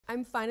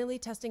I'm finally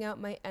testing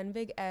out my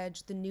ENVIG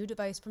EDGE, the new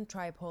device from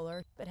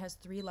Tripollar. It has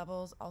 3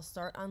 levels. I'll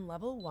start on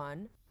level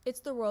 1. It's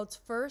the world's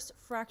first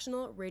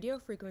fractional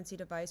radiofrequency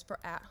device for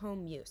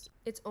at-home use.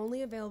 It's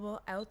only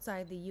available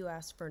outside the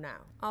US for now.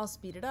 I'll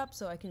speed it up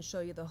so I can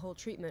show you the whole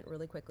treatment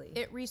really quickly.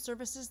 It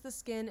resurfaces the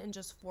skin in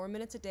just 4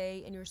 minutes a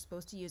day, and you're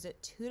supposed to use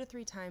it 2 to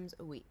 3 times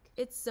a week.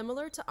 It's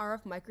similar to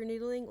RF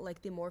microneedling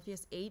like the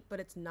Morpheus 8, but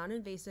it's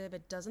non-invasive,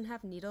 it doesn't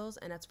have needles,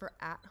 and it's for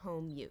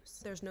at-home use.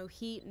 There's no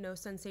heat, no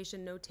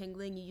sensation, no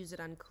tingling. You use it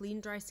on clean,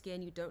 dry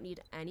skin. You don't need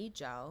any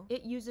gel.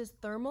 It uses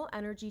thermal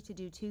energy to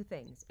do 2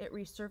 things. It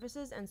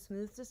resurfaces and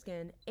smooths the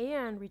skin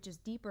and reaches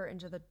deeper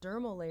into the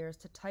dermal layers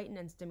to tighten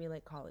and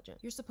stimulate collagen.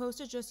 You're supposed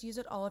to just use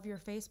it all over your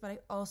face, but I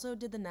also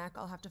did the neck.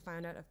 I'll have to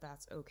find out if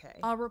that's okay.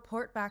 I'll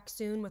report back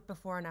soon with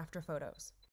before and after photos.